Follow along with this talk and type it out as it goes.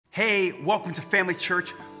Hey, welcome to Family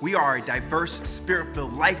Church. We are a diverse,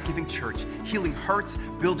 spirit-filled, life-giving church, healing hearts,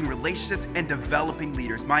 building relationships, and developing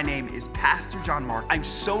leaders. My name is Pastor John Mark. I'm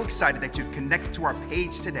so excited that you've connected to our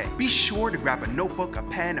page today. Be sure to grab a notebook, a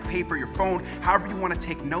pen, a paper, your phone, however you want to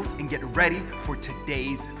take notes, and get ready for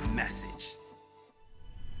today's message.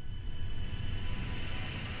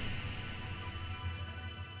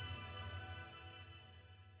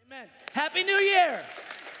 Amen. Happy New Year.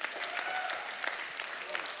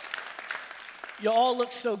 You all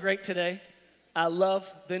look so great today. I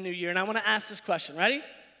love the new year. And I want to ask this question. Ready?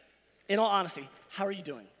 In all honesty, how are you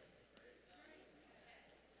doing?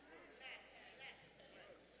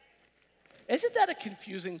 Isn't that a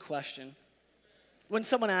confusing question when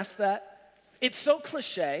someone asks that? It's so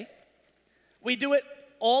cliche. We do it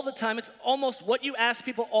all the time. It's almost what you ask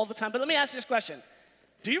people all the time. But let me ask you this question.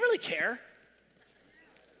 Do you really care?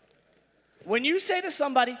 When you say to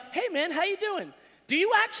somebody, hey man, how you doing? Do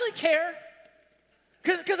you actually care?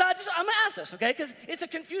 Because I'm going to ask this, okay? Because it's a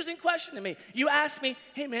confusing question to me. You ask me,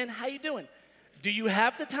 hey, man, how you doing? Do you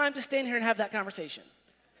have the time to stand here and have that conversation?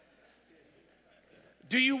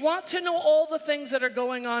 Do you want to know all the things that are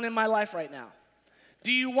going on in my life right now?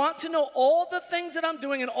 Do you want to know all the things that I'm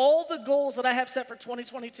doing and all the goals that I have set for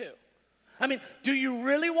 2022? I mean, do you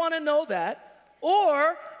really want to know that?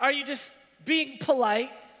 Or are you just being polite,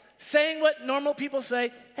 saying what normal people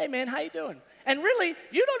say, hey, man, how you doing? And really,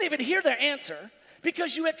 you don't even hear their answer.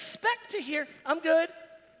 Because you expect to hear, I'm good,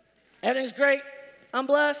 everything's great, I'm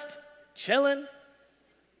blessed, chilling.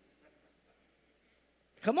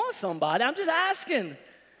 Come on, somebody, I'm just asking.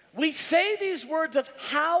 We say these words of,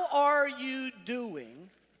 how are you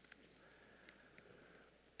doing?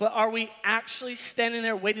 But are we actually standing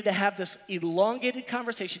there waiting to have this elongated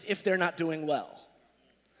conversation if they're not doing well?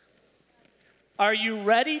 Are you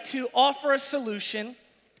ready to offer a solution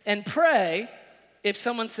and pray if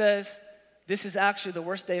someone says, this is actually the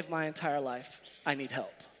worst day of my entire life. I need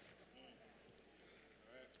help.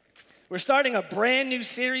 We're starting a brand new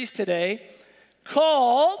series today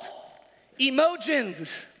called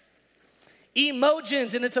EMOJIONS.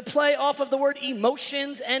 EMOJIONS, and it's a play off of the word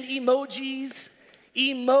emotions and emojis.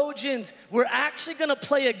 EMOJIONS. We're actually going to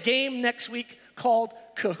play a game next week called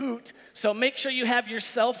Kahoot. So make sure you have your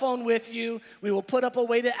cell phone with you. We will put up a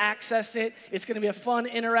way to access it. It's going to be a fun,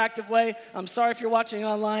 interactive way. I'm sorry if you're watching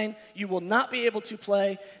online. You will not be able to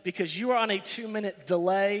play because you are on a 2-minute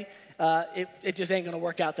delay. It just ain't going to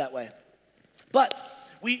work out that way. But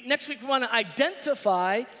next week we want to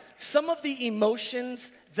identify some of the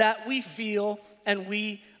emotions that we feel and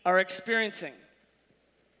we are experiencing.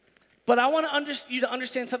 But I want you to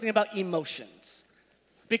understand something about emotions.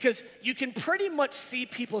 Because you can pretty much see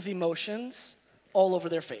people's emotions all over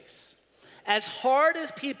their face. As hard as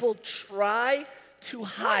people try to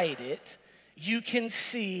hide it, you can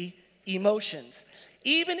see emotions.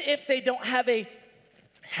 Even if they don't have a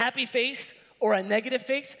happy face or a negative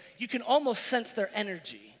face, you can almost sense their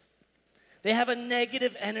energy. They have a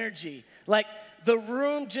negative energy. Like the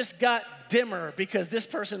room just got dimmer because this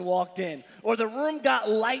person walked in. Or the room got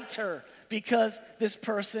lighter because this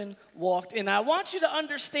person walked in. I want you to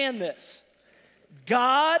understand this.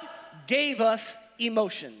 God gave us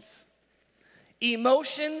emotions.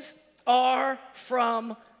 Emotions are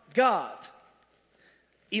from God.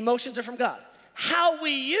 Emotions are from God. How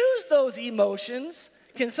we use those emotions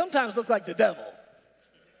can sometimes look like the devil.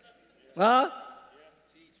 Huh?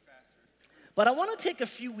 But I want to take a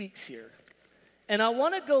few weeks here, and I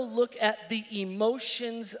want to go look at the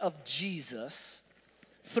emotions of Jesus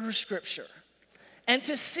through Scripture. And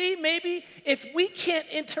to see maybe if we can't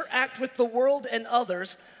interact with the world and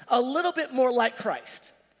others a little bit more like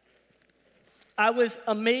Christ. I was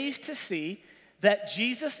amazed to see that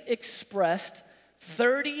Jesus expressed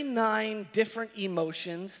 39 different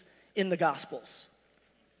emotions in the Gospels.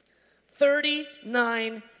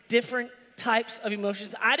 39 different types of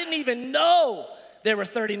emotions. I didn't even know there were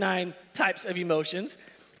 39 types of emotions,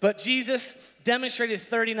 but Jesus demonstrated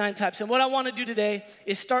 39 types. And what I want to do today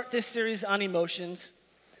is start this series on emotions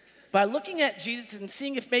by looking at Jesus and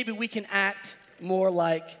seeing if maybe we can act more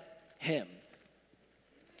like him.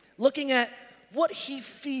 Looking at what he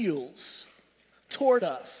feels toward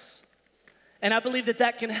us. And I believe that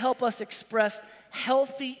that can help us express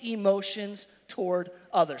healthy emotions toward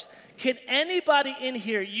others. Can anybody in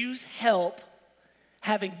here use help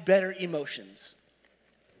having better emotions?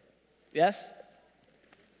 Yes?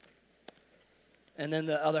 And then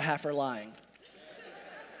the other half are lying.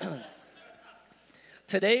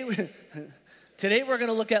 Today we're going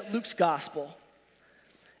to look at Luke's gospel.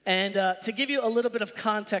 And to give you a little bit of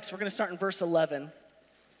context, we're going to start in verse 11.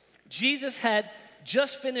 Jesus had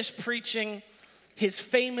just finished preaching his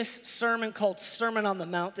famous sermon called Sermon on the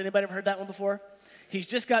Mount. Anybody ever heard that one before? He's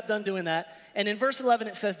just got done doing that. And in verse 11,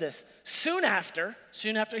 it says this: soon after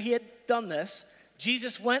he had done this,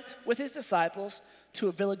 Jesus went with his disciples to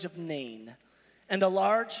a village of Nain, and a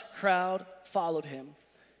large crowd followed him.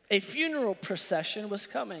 A funeral procession was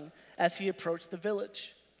coming as he approached the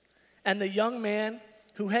village. And the young man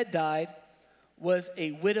who had died was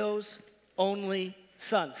a widow's only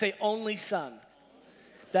son. Say, only son.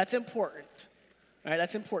 That's important. All right,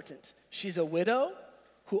 that's important. She's a widow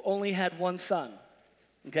who only had one son.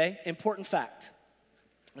 Okay, important fact.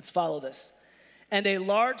 Let's follow this. And a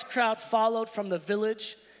large crowd followed from the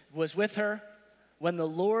village, was with her. When the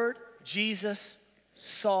Lord Jesus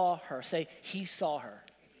saw her, say, he saw her.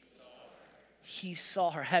 He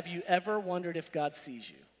saw her. Have you ever wondered if God sees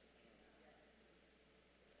you?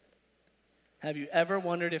 Have you ever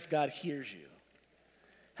wondered if God hears you?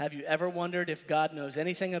 Have you ever wondered if God knows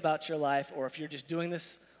anything about your life, or if you're just doing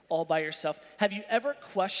this all by yourself? Have you ever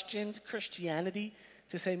questioned Christianity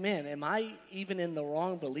to say, man, am I even in the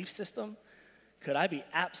wrong belief system? Could I be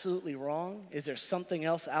absolutely wrong? Is there something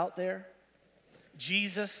else out there?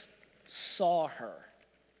 Jesus saw her.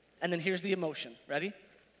 And then here's the emotion. Ready?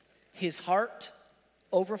 His heart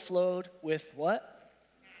overflowed with what?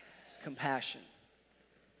 Compassion.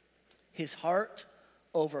 His heart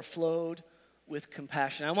overflowed with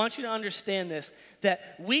compassion. I want you to understand this,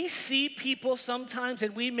 that we see people sometimes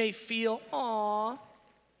and we may feel, aw.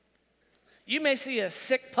 You may see a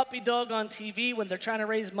sick puppy dog on TV when they're trying to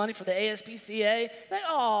raise money for the ASPCA. Like,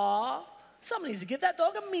 aw, somebody needs to give that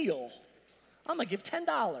dog a meal. I'm going to give $10.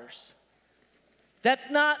 That's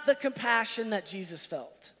not the compassion that Jesus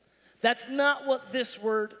felt. That's not what this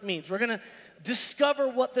word means. We're going to discover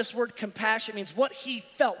what this word compassion means, what he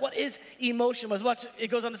felt, what his emotion was. Watch, it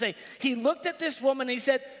goes on to say, he looked at this woman and he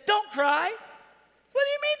said, don't cry. What do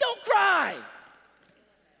you mean don't cry?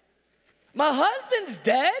 My husband's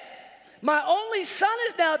dead. My only son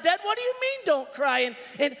is now dead. What do you mean don't cry?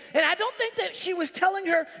 And I don't think that he was telling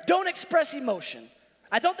her don't express emotion.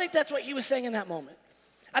 I don't think that's what he was saying in that moment.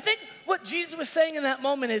 I think what Jesus was saying in that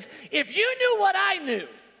moment is, if you knew what I knew,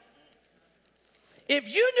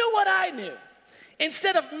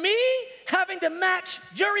 instead of me having to match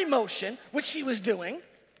your emotion, which he was doing,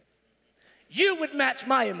 you would match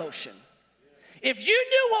my emotion. If you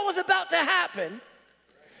knew what was about to happen,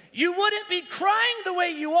 you wouldn't be crying the way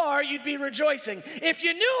you are, you'd be rejoicing. If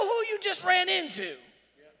you knew who you just ran into,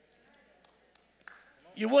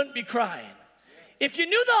 you wouldn't be crying. If you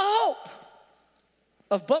knew the hope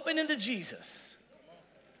of bumping into Jesus,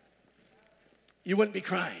 you wouldn't be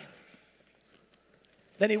crying.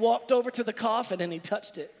 Then he walked over to the coffin and he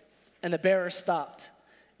touched it, and the bearer stopped.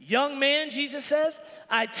 Young man, Jesus says,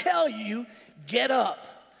 I tell you, get up.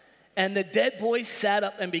 And the dead boy sat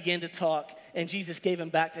up and began to talk, and Jesus gave him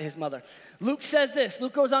back to his mother. Luke says this,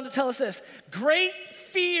 Luke goes on to tell us this: great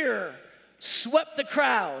fear swept the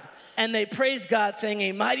crowd, and they praised God, saying,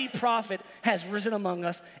 a mighty prophet has risen among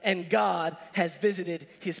us, and God has visited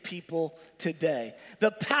his people today.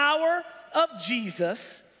 The power of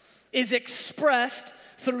Jesus is expressed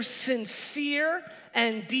through sincere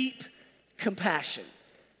and deep compassion.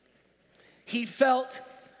 He felt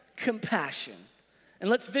compassion. And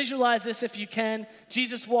let's visualize this if you can.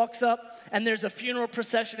 Jesus walks up and there's a funeral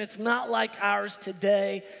procession. It's not like ours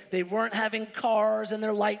today. They weren't having cars and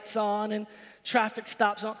their lights on and traffic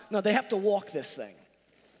stops on. No, they have to walk this thing.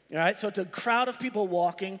 All right, so it's a crowd of people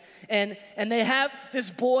walking, and they have this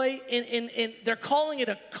boy in they're calling it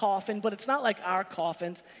a coffin, but it's not like our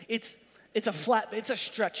coffins. It's a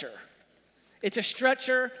stretcher. It's a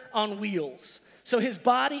stretcher on wheels. So his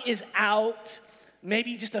body is out,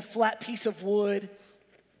 maybe just a flat piece of wood.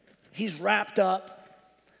 He's wrapped up.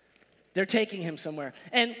 They're taking him somewhere.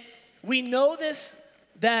 And we know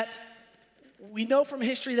from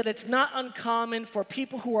history that it's not uncommon for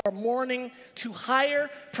people who are mourning to hire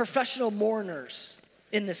professional mourners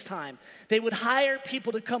in this time. They would hire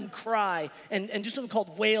people to come cry and do something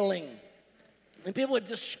called wailing. And people would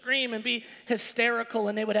just scream and be hysterical,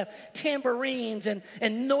 and they would have tambourines and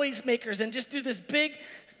noisemakers and just do this big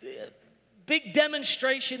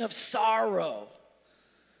demonstration of sorrow.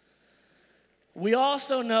 We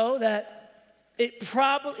also know that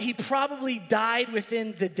he probably died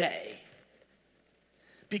within the day,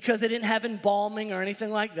 because they didn't have embalming or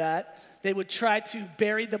anything like that. They would try to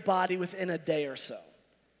bury the body within a day or so.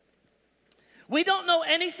 We don't know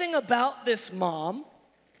anything about this mom.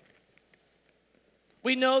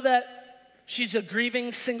 We know that she's a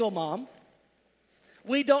grieving single mom.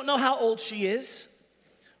 We don't know how old she is.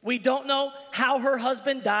 We don't know how her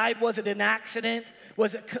husband died. Was it an accident?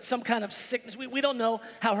 Was it some kind of sickness? We don't know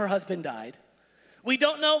how her husband died. We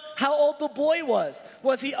don't know how old the boy was.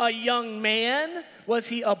 Was he a young man? Was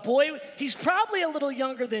he a boy? He's probably a little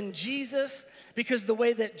younger than Jesus because of the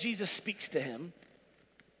way that Jesus speaks to him.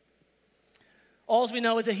 All we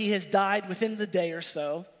know is that he has died within the day or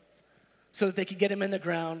so that they could get him in the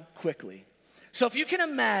ground quickly. So if you can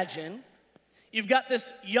imagine, you've got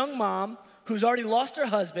this young mom who's already lost her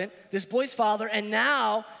husband, this boy's father, and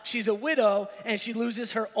now she's a widow and she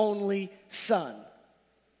loses her only son.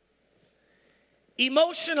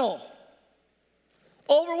 Emotional,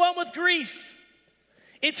 overwhelmed with grief.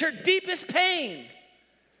 It's her deepest pain.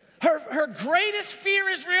 Her greatest fear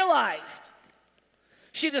is realized.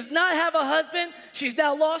 She does not have a husband. She's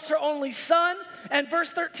now lost her only son. And verse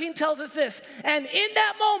 13 tells us this. And in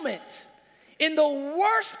that moment, in the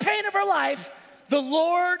worst pain of her life, the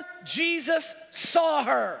Lord Jesus saw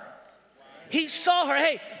her. He saw her.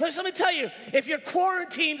 Hey, let me tell you, if you're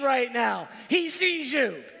quarantined right now, he sees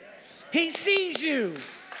you. He sees you.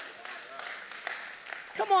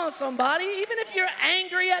 Come on, somebody. Even if you're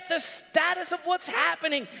angry at the status of what's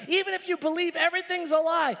happening, even if you believe everything's a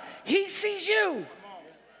lie, he sees you.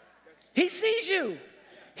 He sees you.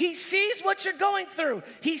 He sees what you're going through.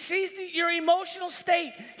 He sees your emotional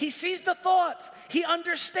state. He sees the thoughts. He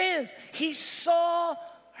understands. He saw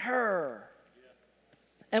her.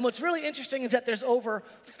 And what's really interesting is that there's over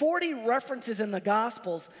 40 references in the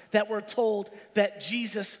Gospels that we're told that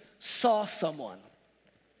Jesus saw someone.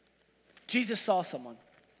 Jesus saw someone.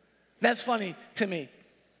 That's funny to me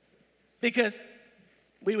because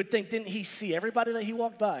we would think, didn't he see everybody that he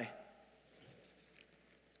walked by?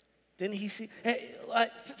 Didn't he see?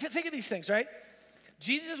 Think of these things, right?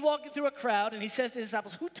 Jesus is walking through a crowd, and he says to his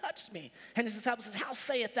disciples, who touched me? And his disciples says, how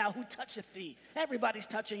sayest thou, who toucheth thee? Everybody's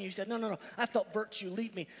touching you. He said, no, I felt virtue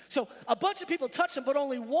leave me. So a bunch of people touched him, but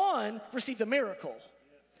only one received a miracle,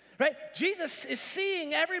 right? Jesus is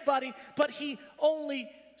seeing everybody, but he only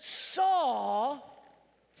saw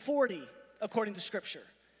 40, according to Scripture.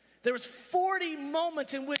 There was 40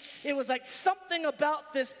 moments in which it was like something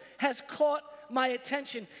about this has caught my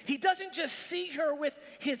attention. He doesn't just see her with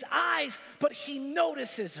his eyes, but he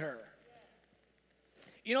notices her.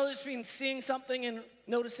 You know, there's between seeing something and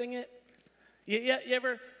noticing it. You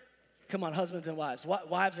ever, come on, husbands and wives.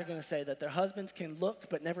 Wives are going to say that their husbands can look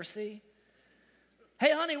but never see.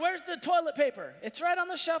 Hey, honey, where's the toilet paper? It's right on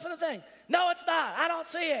the shelf of the thing. No, it's not. I don't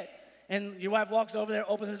see it. And your wife walks over there,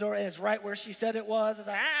 opens the door, and it's right where she said it was. It's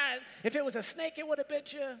like, if it was a snake, it would have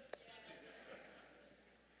bit you.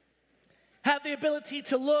 Have the ability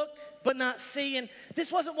to look but not see. And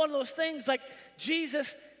this wasn't one of those things like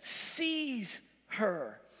Jesus sees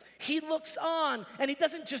her. He looks on, and he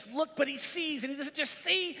doesn't just look, but he sees. And he doesn't just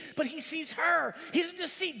see, but he sees her. He doesn't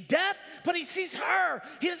just see death, but he sees her.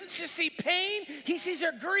 He doesn't just see pain, he sees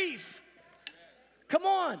her grief. Come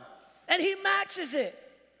on. And he matches it.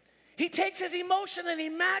 He takes his emotion and he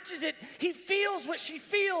matches it. He feels what she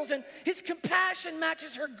feels, and his compassion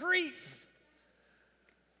matches her grief.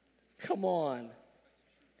 Come on.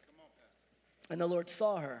 And the Lord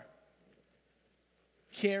saw her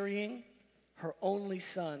carrying her only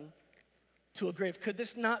son to a grave. Could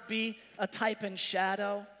this not be a type and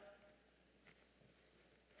shadow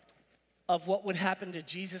of what would happen to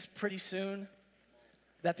Jesus pretty soon?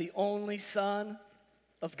 That the only Son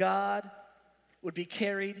of God would be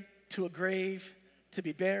carried to a grave to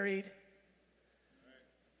be buried.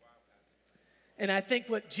 And I think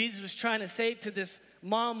what Jesus was trying to say to this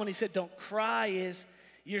mom when he said, don't cry, is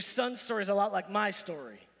your son's story is a lot like my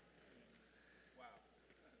story. Wow.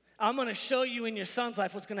 I'm going to show you in your son's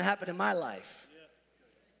life what's going to happen in my life. Yeah,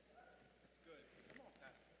 that's good. Come on,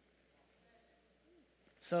 Pastor.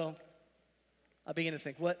 So I began to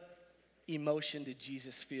think, what emotion did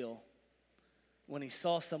Jesus feel when he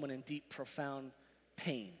saw someone in deep, profound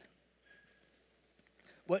pain?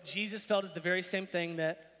 What Jesus felt is the very same thing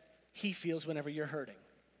that he feels whenever you're hurting.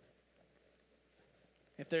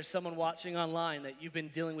 If there's someone watching online that you've been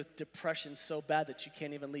dealing with depression so bad that you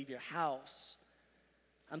can't even leave your house,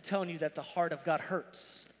 I'm telling you that the heart of God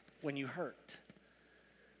hurts when you hurt.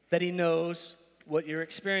 That he knows what you're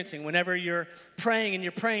experiencing. Whenever you're praying and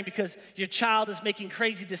you're praying because your child is making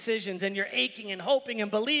crazy decisions and you're aching and hoping and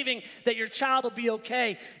believing that your child will be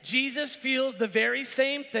okay, Jesus feels the very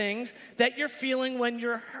same things that you're feeling when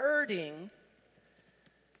you're hurting.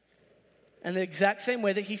 And the exact same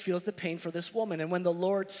way that he feels the pain for this woman. And when the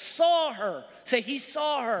Lord saw her, say he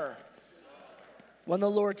saw her. When the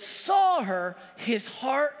Lord saw her, his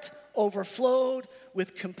heart overflowed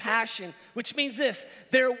with compassion, which means this: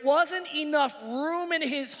 there wasn't enough room in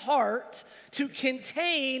his heart to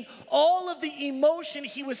contain all of the emotion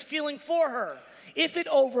he was feeling for her. If it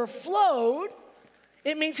overflowed,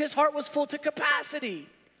 It means his heart was full to capacity.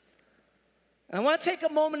 And I want to take a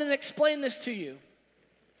moment and explain this to you.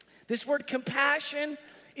 This word compassion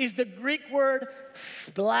is the Greek word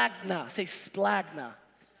splagna. Say splagna.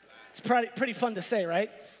 It's pretty fun to say, right?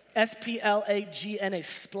 S-P-L-A-G-N-A,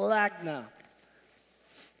 splagna.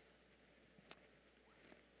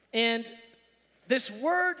 And this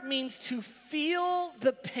word means to feel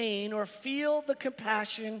the pain or feel the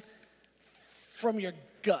compassion from your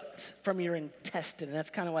gut, from your intestine. And that's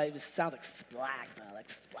kind of why it sounds like splagna,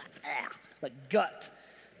 like gut,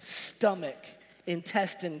 stomach,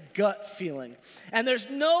 intestine, gut feeling. And there's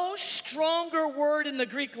no stronger word in the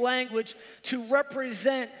Greek language to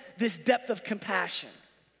represent this depth of compassion.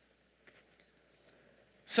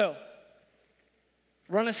 So,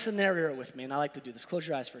 run a scenario with me, and I like to do this. Close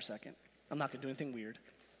your eyes for a second. I'm not going to do anything weird.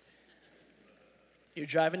 You're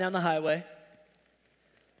driving down the highway,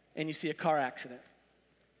 and you see a car accident.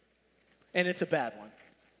 And it's a bad one.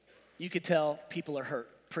 You could tell people are hurt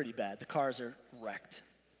pretty bad. The cars are wrecked.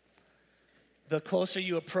 The closer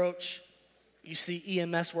you approach, you see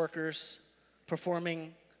EMS workers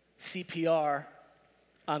performing CPR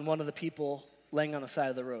on one of the people laying on the side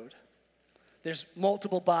of the road. There's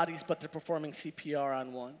multiple bodies, but they're performing CPR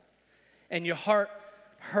on one. And your heart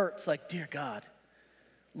hurts like, dear God,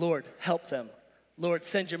 Lord, help them. Lord,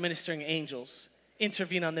 send your ministering angels.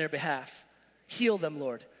 Intervene on their behalf. Heal them,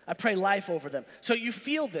 Lord. I pray life over them. So you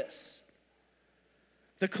feel this.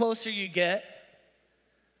 The closer you get,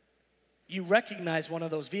 you recognize one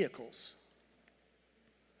of those vehicles.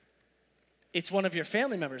 It's one of your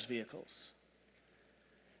family members' vehicles.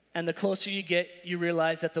 And the closer you get, you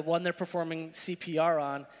realize that the one they're performing CPR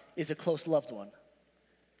on is a close loved one.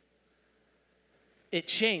 It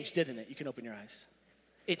changed, didn't it? You can open your eyes.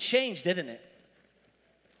 It changed, didn't it?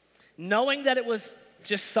 Knowing that it was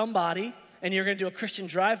just somebody and you're going to do a Christian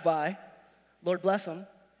drive-by, Lord bless them,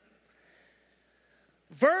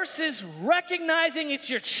 versus recognizing it's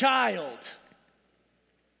your child,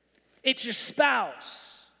 it's your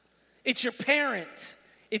spouse, it's your parent,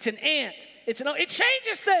 it's an aunt, it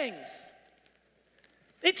changes things.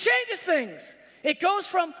 It changes things. It goes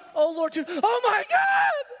from, oh Lord, to, oh my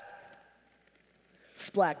God!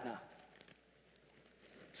 Splagna.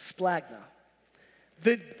 Splagna.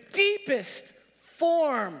 The deepest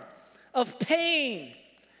form of pain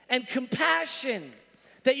and compassion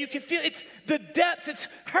that you can feel. It's the depths. It's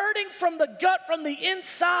hurting from the gut, from the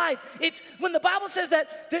inside. It's when the Bible says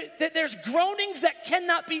that there's groanings that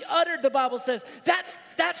cannot be uttered, the Bible says.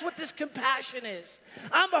 That's what this compassion is.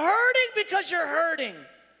 I'm hurting because you're hurting.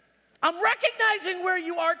 I'm recognizing where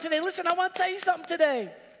you are today. Listen, I want to tell you something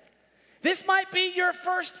today. This might be your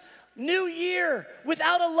first new year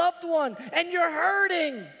without a loved one, and you're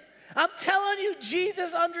hurting. I'm telling you,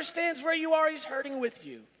 Jesus understands where you are. He's hurting with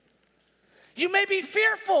you. You may be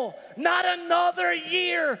fearful. Not another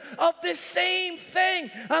year of this same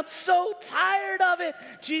thing. I'm so tired of it.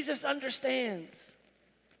 Jesus understands.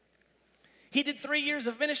 He did 3 years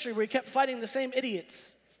of ministry where he kept fighting the same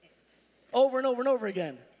idiots over and over and over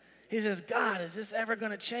again. He says, God, is this ever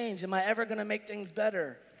going to change? Am I ever going to make things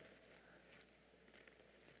better?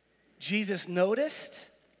 Jesus noticed,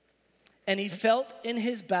 and he felt in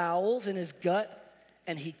his bowels, in his gut,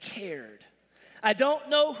 and he cared. I don't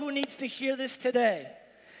know who needs to hear this today,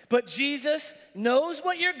 but Jesus knows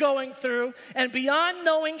what you're going through, and beyond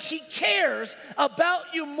knowing, he cares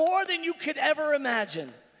about you more than you could ever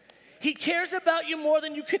imagine. He cares about you more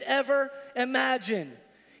than you could ever imagine.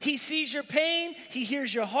 He sees your pain. He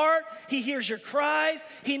hears your heart. He hears your cries.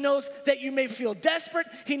 He knows that you may feel desperate.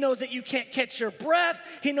 He knows that you can't catch your breath.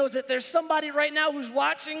 He knows that there's somebody right now who's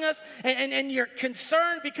watching us and you're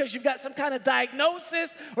concerned because you've got some kind of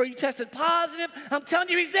diagnosis or you tested positive. I'm telling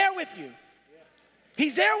you, he's there with you.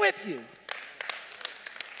 He's there with you.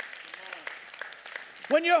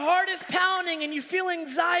 When your heart is pounding and you feel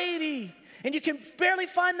anxiety and you can barely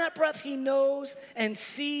find that breath, he knows and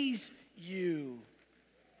sees you.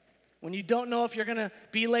 When you don't know if you're going to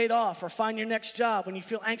be laid off or find your next job, when you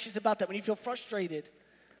feel anxious about that, when you feel frustrated,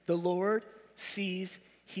 the Lord sees,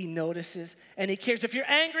 he notices, and he cares. If you're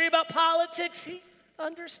angry about politics, he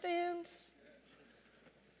understands.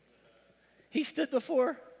 He stood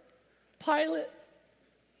before Pilate.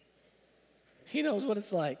 He knows what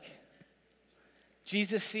it's like.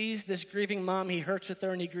 Jesus sees this grieving mom. He hurts with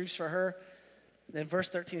her and he grieves for her. Then verse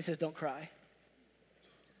 13, he says, don't cry.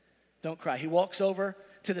 Don't cry. He walks over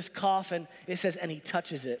to this coffin, it says, and he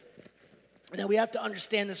touches it. Now we have to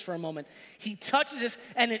understand this for a moment. He touches this,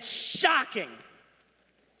 and it's shocking.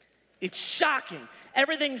 It's shocking.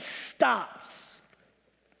 Everything stops.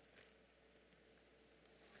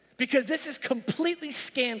 Because this is completely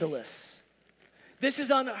scandalous. This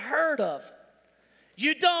is unheard of.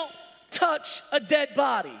 You don't touch a dead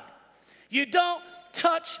body. You don't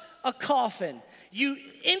touch a coffin. You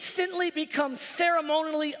instantly become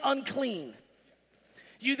ceremonially unclean.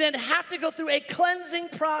 You then have to go through a cleansing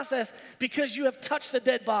process because you have touched a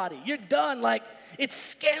dead body. You're done. Like, it's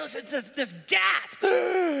scandalous. It's this gasp.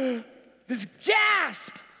 This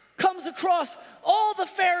gasp comes across all the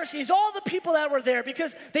Pharisees, all the people that were there,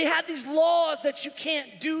 because they had these laws that you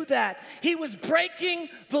can't do that. He was breaking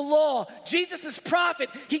the law. Jesus, this prophet,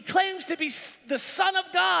 he claims to be the Son of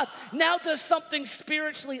God, now does something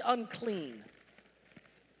spiritually unclean.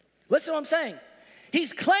 Listen to what I'm saying.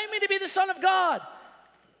 He's claiming to be the Son of God.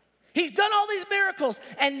 He's done all these miracles,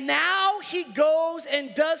 and now he goes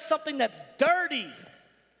and does something that's dirty,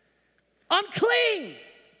 unclean,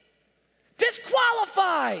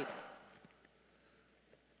 disqualified.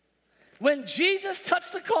 When Jesus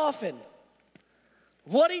touched the coffin,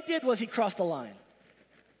 what he did was he crossed the line.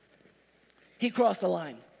 He crossed the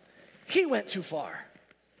line. He went too far.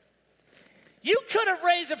 You could have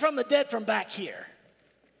raised it from the dead from back here.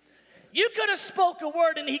 You could have spoke a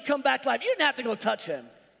word and he'd come back to life. You didn't have to go touch him.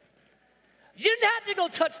 You didn't have to go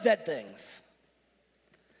touch dead things.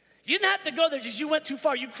 You didn't have to go there, just you went too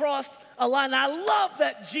far. You crossed a line. And I love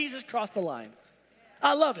that Jesus crossed the line.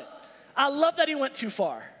 I love it. I love that he went too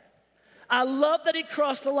far. I love that he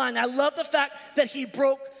crossed the line. I love the fact that he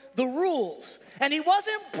broke the rules. And he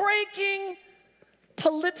wasn't breaking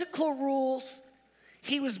political rules.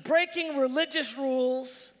 He was breaking religious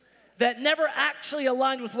rules that never actually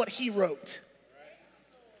aligned with what he wrote.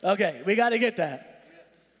 Okay, we got to get that.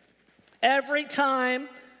 Every time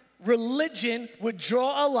religion would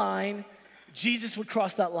draw a line, Jesus would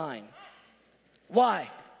cross that line. Why?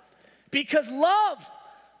 Because love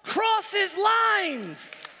crosses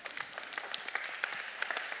lines.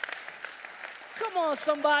 Come on,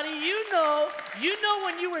 somebody. You know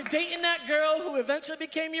when you were dating that girl who eventually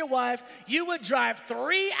became your wife, you would drive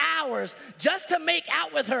 3 hours just to make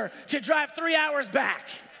out with her, to drive 3 hours back.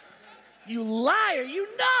 You liar, you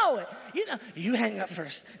know it. You know, you hang up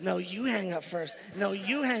first. No, you hang up first. No,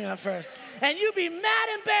 you hang up first. And you'd be mad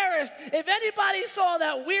embarrassed if anybody saw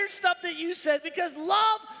that weird stuff that you said, because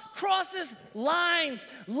love crosses lines.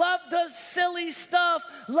 Love does silly stuff.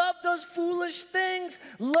 Love does foolish things.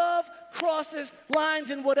 Love crosses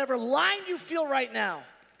lines, in whatever line you feel right now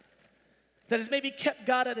that has maybe kept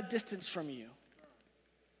God at a distance from you.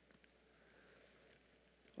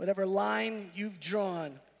 Whatever line you've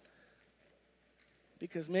drawn,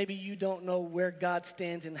 because maybe you don't know where God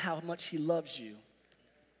stands and how much he loves you.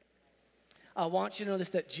 I want you to know this,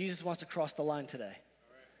 that Jesus wants to cross the line today.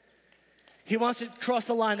 He wants to cross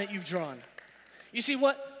the line that you've drawn. You see,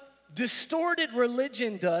 what distorted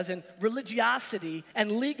religion does, and religiosity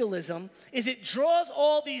and legalism, is it draws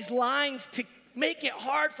all these lines to make it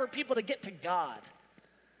hard for people to get to God.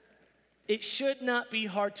 It should not be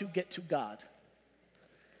hard to get to God.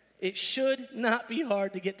 It should not be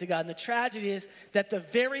hard to get to God. And the tragedy is that the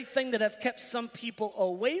very thing that have kept some people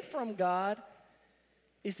away from God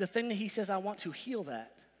is the thing that he says, I want to heal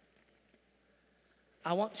that.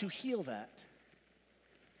 I want to heal that.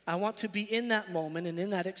 I want to be in that moment and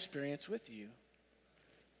in that experience with you.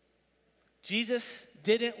 Jesus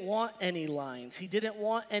didn't want any lines. He didn't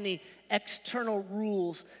want any external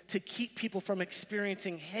rules to keep people from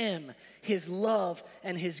experiencing him, his love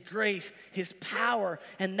and his grace, his power.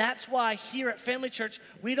 And that's why here at Family Church,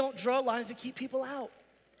 we don't draw lines to keep people out.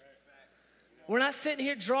 We're not sitting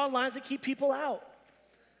here drawing lines to keep people out.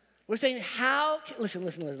 We're saying,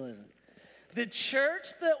 listen. The church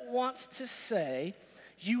that wants to say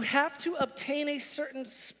you have to obtain a certain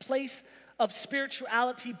place of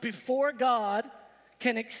spirituality before God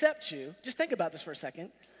can accept you, just think about this for a second,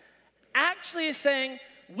 actually is saying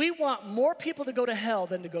we want more people to go to hell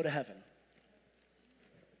than to go to heaven.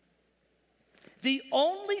 The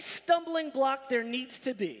only stumbling block there needs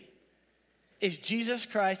to be is Jesus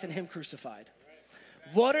Christ and him crucified.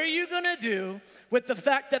 What are you going to do with the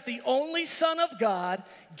fact that the only Son of God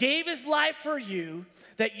gave his life for you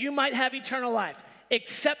that you might have eternal life?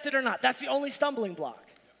 Accept it or not. That's the only stumbling block.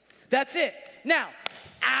 That's it. Now,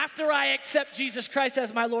 after I accept Jesus Christ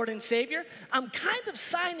as my Lord and Savior, I'm kind of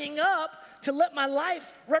signing up to let my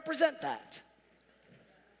life represent that.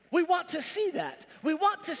 We want to see that. We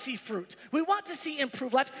want to see fruit. We want to see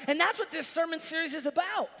improved life. And that's what this sermon series is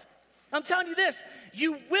about. I'm telling you this,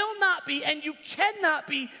 you will not be and you cannot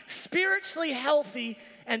be spiritually healthy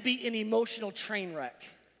and be an emotional train wreck.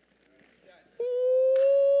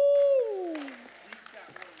 Ooh.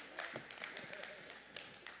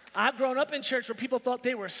 I've grown up in church where people thought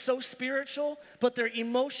they were so spiritual, but their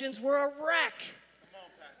emotions were a wreck.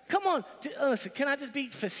 Come on, listen, can I just be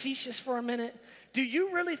facetious for a minute? Do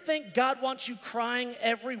you really think God wants you crying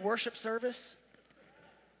every worship service?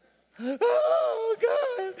 Oh,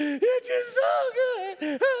 God, it's just so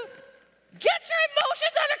good. Get your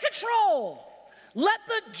emotions under control. Let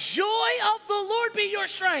the joy of the Lord be your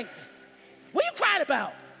strength. What are you crying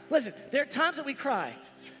about? Listen, there are times that we cry.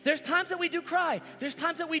 There's times that we do cry. There's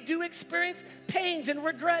times that we do experience pains and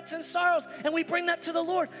regrets and sorrows, and we bring that to the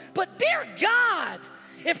Lord. But dear God,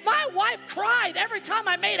 if my wife cried every time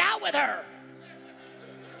I made out with her,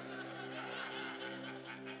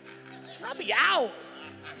 I'd be out.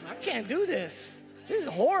 I can't do this. This is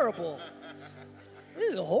horrible.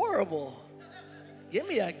 This is horrible. Give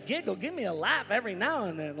me a giggle. Give me a laugh every now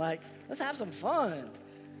and then. Like, let's have some fun.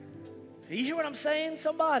 You hear what I'm saying,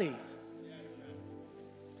 somebody?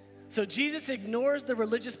 So Jesus ignores the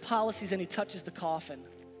religious policies and he touches the coffin.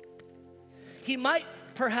 He might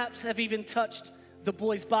perhaps have even touched the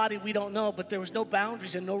boy's body, we don't know, but there was no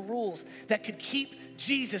boundaries and no rules that could keep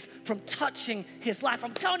Jesus from touching his life.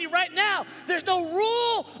 I'm telling you right now, there's no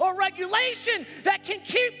rule or regulation that can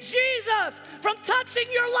keep Jesus from touching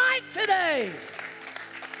your life today.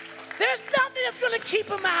 There's nothing that's going to keep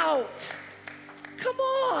him out. Come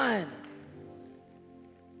on.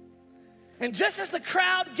 And just as the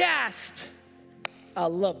crowd gasped, I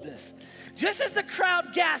love this. Just as the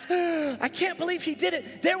crowd gasped, I can't believe he did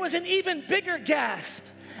it, there was an even bigger gasp.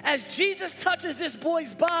 As Jesus touches this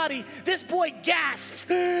boy's body, this boy gasps.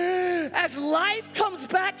 As life comes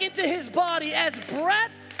back into his body, as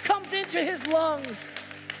breath comes into his lungs,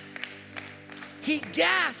 he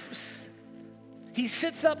gasps. He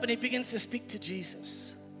sits up and he begins to speak to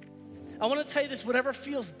Jesus. I want to tell you this, whatever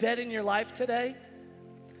feels dead in your life today,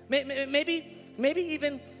 maybe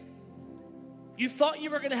even you thought you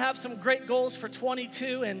were going to have some great goals for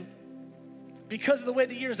 22, and because of the way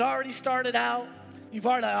the year's already started out, you've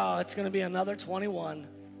already, it's going to be another 21.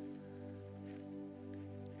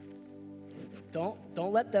 Don't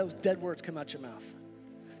let those dead words come out your mouth.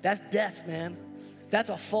 That's death, man. That's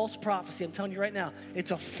a false prophecy. I'm telling you right now,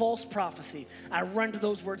 it's a false prophecy. I render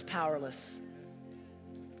those words powerless.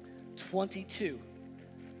 22,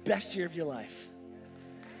 best year of your life.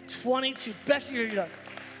 22, best year of your life.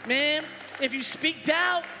 Man, if you speak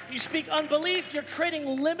doubt, you speak unbelief, you're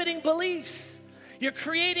creating limiting beliefs. You're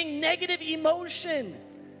creating negative emotion.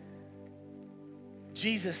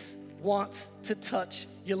 Jesus wants to touch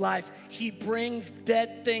your life. He brings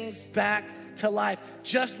dead things back to life.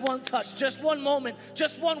 Just one touch, just one moment,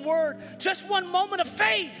 just one word, just one moment of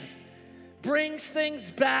faith brings things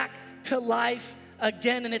back to life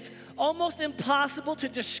again. And it's almost impossible to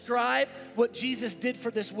describe what Jesus did for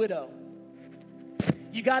this widow.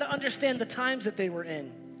 You got to understand the times that they were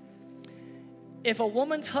in. If a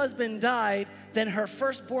woman's husband died, then her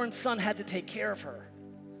firstborn son had to take care of her.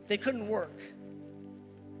 They couldn't work.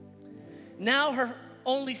 Now her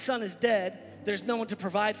only son is dead. There's no one to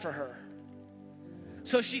provide for her.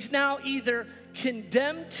 So she's now either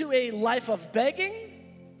condemned to a life of begging,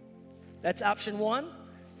 that's option one,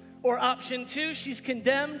 or option two, she's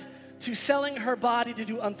condemned to selling her body to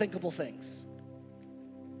do unthinkable things.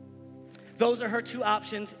 Those are her two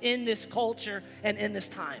options in this culture and in this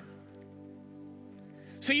time.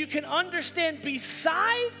 So you can understand,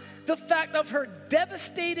 beside the fact of her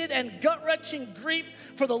devastated and gut-wrenching grief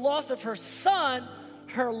for the loss of her son,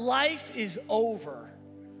 her life is over.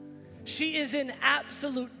 She is in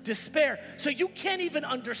absolute despair. So you can't even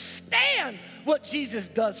understand what Jesus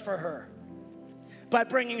does for her by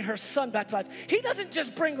bringing her son back to life. He doesn't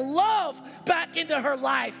just bring love back into her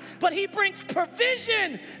life, but he brings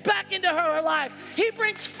provision back into her life. He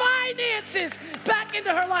brings finances back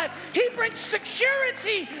into her life. He brings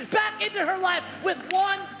security back into her life with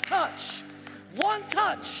one touch. One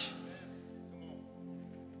touch.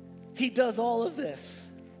 He does all of this.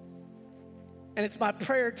 And it's my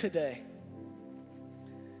prayer today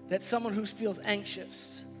that someone who feels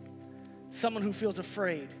anxious, someone who feels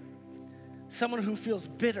afraid, someone who feels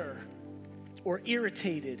bitter or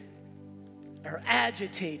irritated or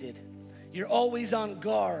agitated, you're always on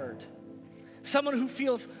guard, someone who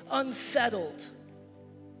feels unsettled,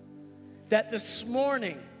 that this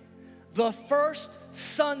morning, the first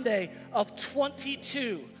Sunday of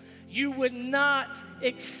 22, you would not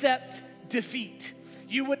accept defeat.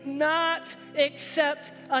 You would not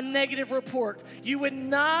accept a negative report. You would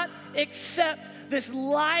not accept this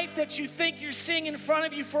life that you think you're seeing in front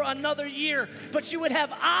of you for another year, but you would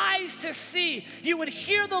have eyes to see. You would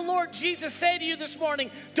hear the Lord Jesus say to you this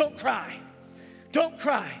morning, don't cry. Don't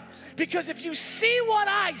cry. Because if you see what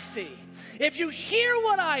I see, if you hear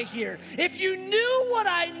what I hear, if you knew what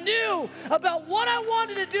I knew about what I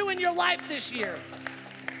wanted to do in your life this year,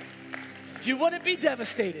 You wouldn't be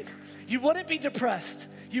devastated. You wouldn't be depressed.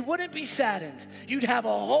 You wouldn't be saddened. You'd have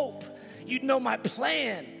a hope. You'd know my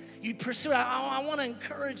plan. You'd pursue it. I want to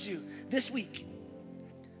encourage you this week,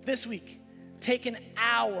 take an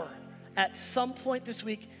hour at some point this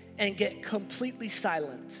week and get completely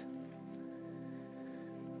silent.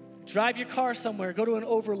 Drive your car somewhere, go to an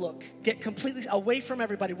overlook, get completely away from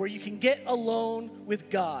everybody where you can get alone with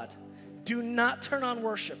God. Do not turn on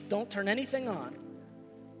worship. Don't turn anything on.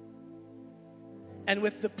 And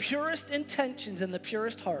with the purest intentions and the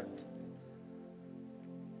purest heart,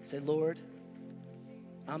 say, Lord,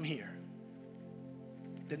 I'm here.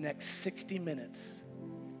 The next 60 minutes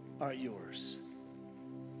are yours.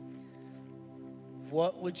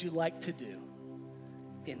 What would you like to do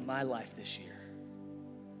in my life this year?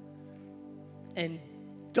 And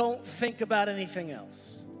don't think about anything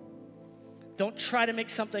else. Don't try to make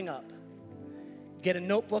something up. Get a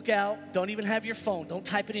notebook out. Don't even have your phone. Don't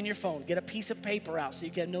type it in your phone. Get a piece of paper out so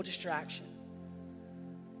you get no distraction.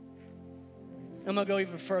 I'm going to go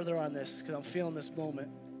even further on this because I'm feeling this moment.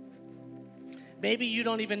 Maybe you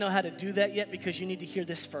don't even know how to do that yet because you need to hear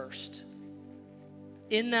this first.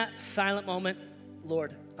 In that silent moment,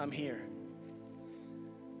 Lord, I'm here.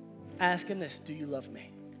 Ask him this, do you love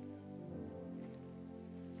me?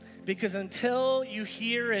 Because until you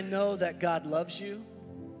hear and know that God loves you,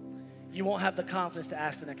 you won't have the confidence to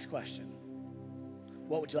ask the next question.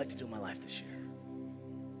 What would you like to do in my life this year?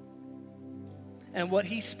 And what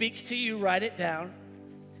he speaks to you, write it down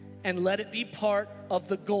and let it be part of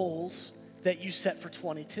the goals that you set for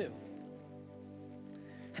 22.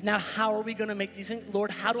 Now, how are we going to make these things?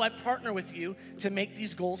 Lord, how do I partner with you to make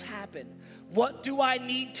these goals happen? What do I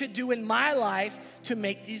need to do in my life to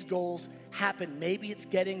make these goals happen? Maybe it's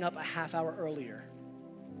getting up a half hour earlier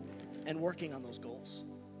and working on those goals.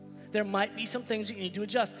 There might be some things that you need to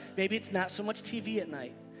adjust. Maybe it's not so much TV at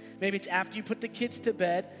night. Maybe it's after you put the kids to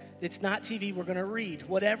bed. It's not TV, we're going to read.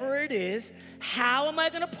 Whatever it is, how am I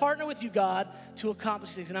going to partner with you, God, to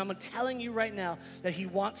accomplish things? And I'm telling you right now that he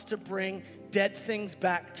wants to bring dead things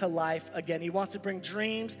back to life again. He wants to bring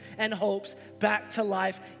dreams and hopes back to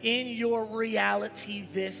life in your reality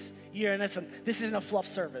this year. And listen, this isn't a fluff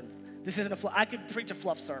sermon. I could preach a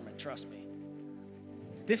fluff sermon, trust me.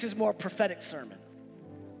 This is more a prophetic sermon.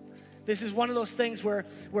 This is one of those things where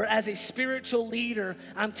as a spiritual leader,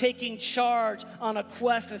 I'm taking charge on a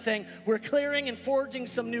quest and saying, we're clearing and forging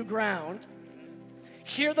some new ground.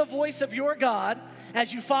 Hear the voice of your God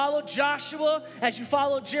as you follow Joshua, as you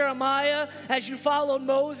follow Jeremiah, as you followed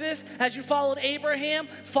Moses, as you followed Abraham.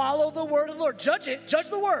 Follow the word of the Lord. Judge it. Judge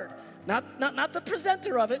the word. Not the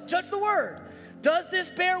presenter of it. Judge the word. Does this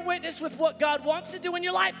bear witness with what God wants to do in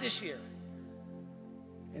your life this year?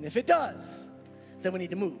 And if it does, then we need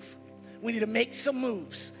to move. We need to make some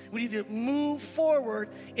moves. We need to move forward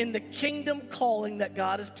in the kingdom calling that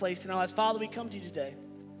God has placed in our lives. Father, we come to you today.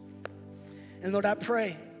 And Lord, I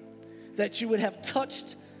pray that you would have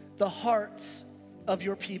touched the hearts of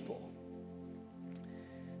your people.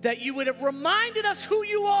 That you would have reminded us who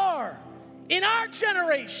you are in our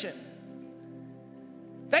generation.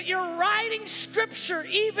 That you're writing scripture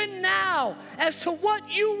even now as to what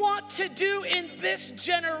you want to do in this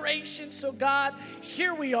generation. So God,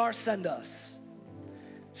 here we are, send us.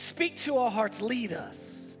 Speak to our hearts, lead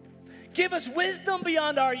us. Give us wisdom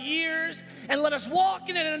beyond our years and let us walk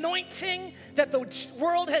in an anointing that the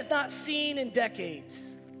world has not seen in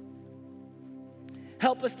decades.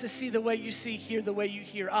 Help us to see the way you see, hear the way you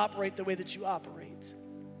hear, operate the way that you operate.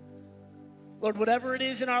 Lord, whatever it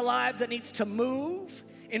is in our lives that needs to move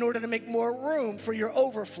in order to make more room for your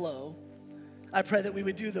overflow, I pray that we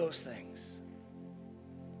would do those things.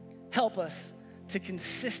 Help us to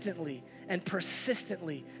consistently and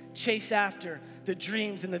persistently chase after the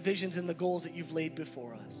dreams and the visions and the goals that you've laid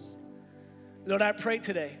before us. Lord, I pray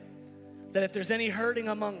today that if there's any hurting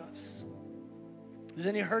among us, if there's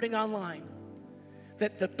any hurting online,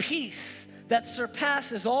 that the peace that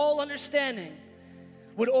surpasses all understanding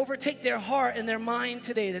would overtake their heart and their mind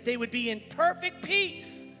today, that they would be in perfect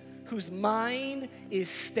peace, whose mind is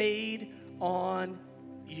stayed on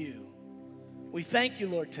you. We thank you,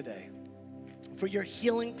 Lord, today for your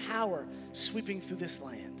healing power sweeping through this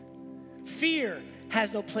land. Fear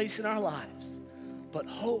has no place in our lives, but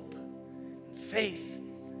hope, faith,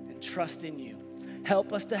 and trust in you.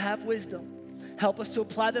 Help us to have wisdom. Help us to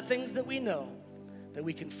apply the things that we know, that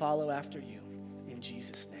we can follow after you. In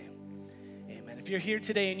Jesus' name, amen. If you're here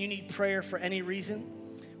today and you need prayer for any reason,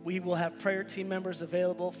 we will have prayer team members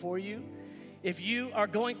available for you. If you are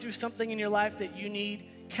going through something in your life that you need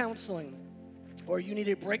counseling, or you need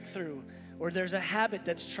a breakthrough, or there's a habit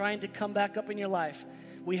that's trying to come back up in your life,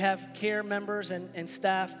 We have care members and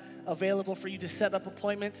staff available for you to set up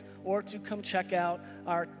appointments or to come check out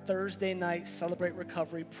our Thursday night Celebrate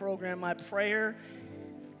Recovery program. My prayer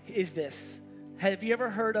is this. Have you ever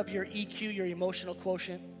heard of your EQ, your emotional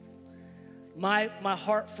quotient? My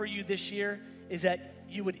heart for you this year is that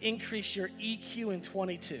you would increase your EQ in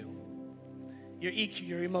 22. Your EQ,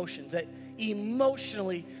 your emotions. That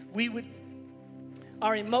emotionally,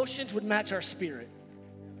 our emotions would match our spirit.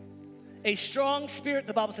 A strong spirit,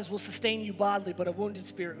 the Bible says, will sustain you bodily, but a wounded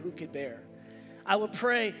spirit who could bear? I would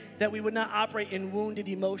pray that we would not operate in wounded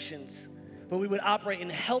emotions, but we would operate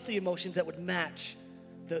in healthy emotions that would match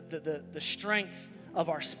the strength of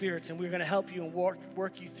our spirits, and we're going to help you and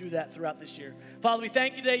work you through that throughout this year. Father, we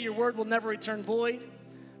thank you today. Your word will never return void.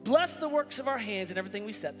 Bless the works of our hands and everything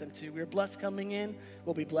we set them to. We are blessed coming in.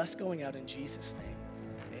 We'll be blessed going out in Jesus' name.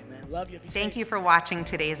 Love you. Thank you for watching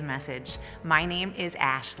today's message. My name is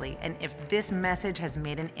Ashley, and if this message has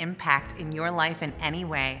made an impact in your life in any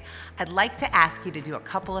way, I'd like to ask you to do a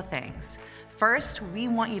couple of things. First, we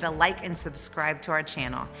want you to like and subscribe to our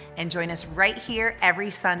channel and join us right here every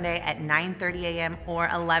Sunday at 9:30 a.m. or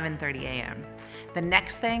 11:30 a.m. The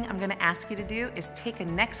next thing I'm going to ask you to do is take a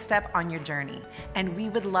next step on your journey, and we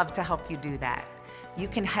would love to help you do that. You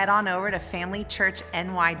can head on over to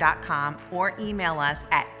familychurchny.com or email us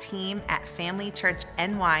at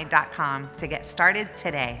team@familychurchny.com to get started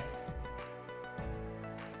today.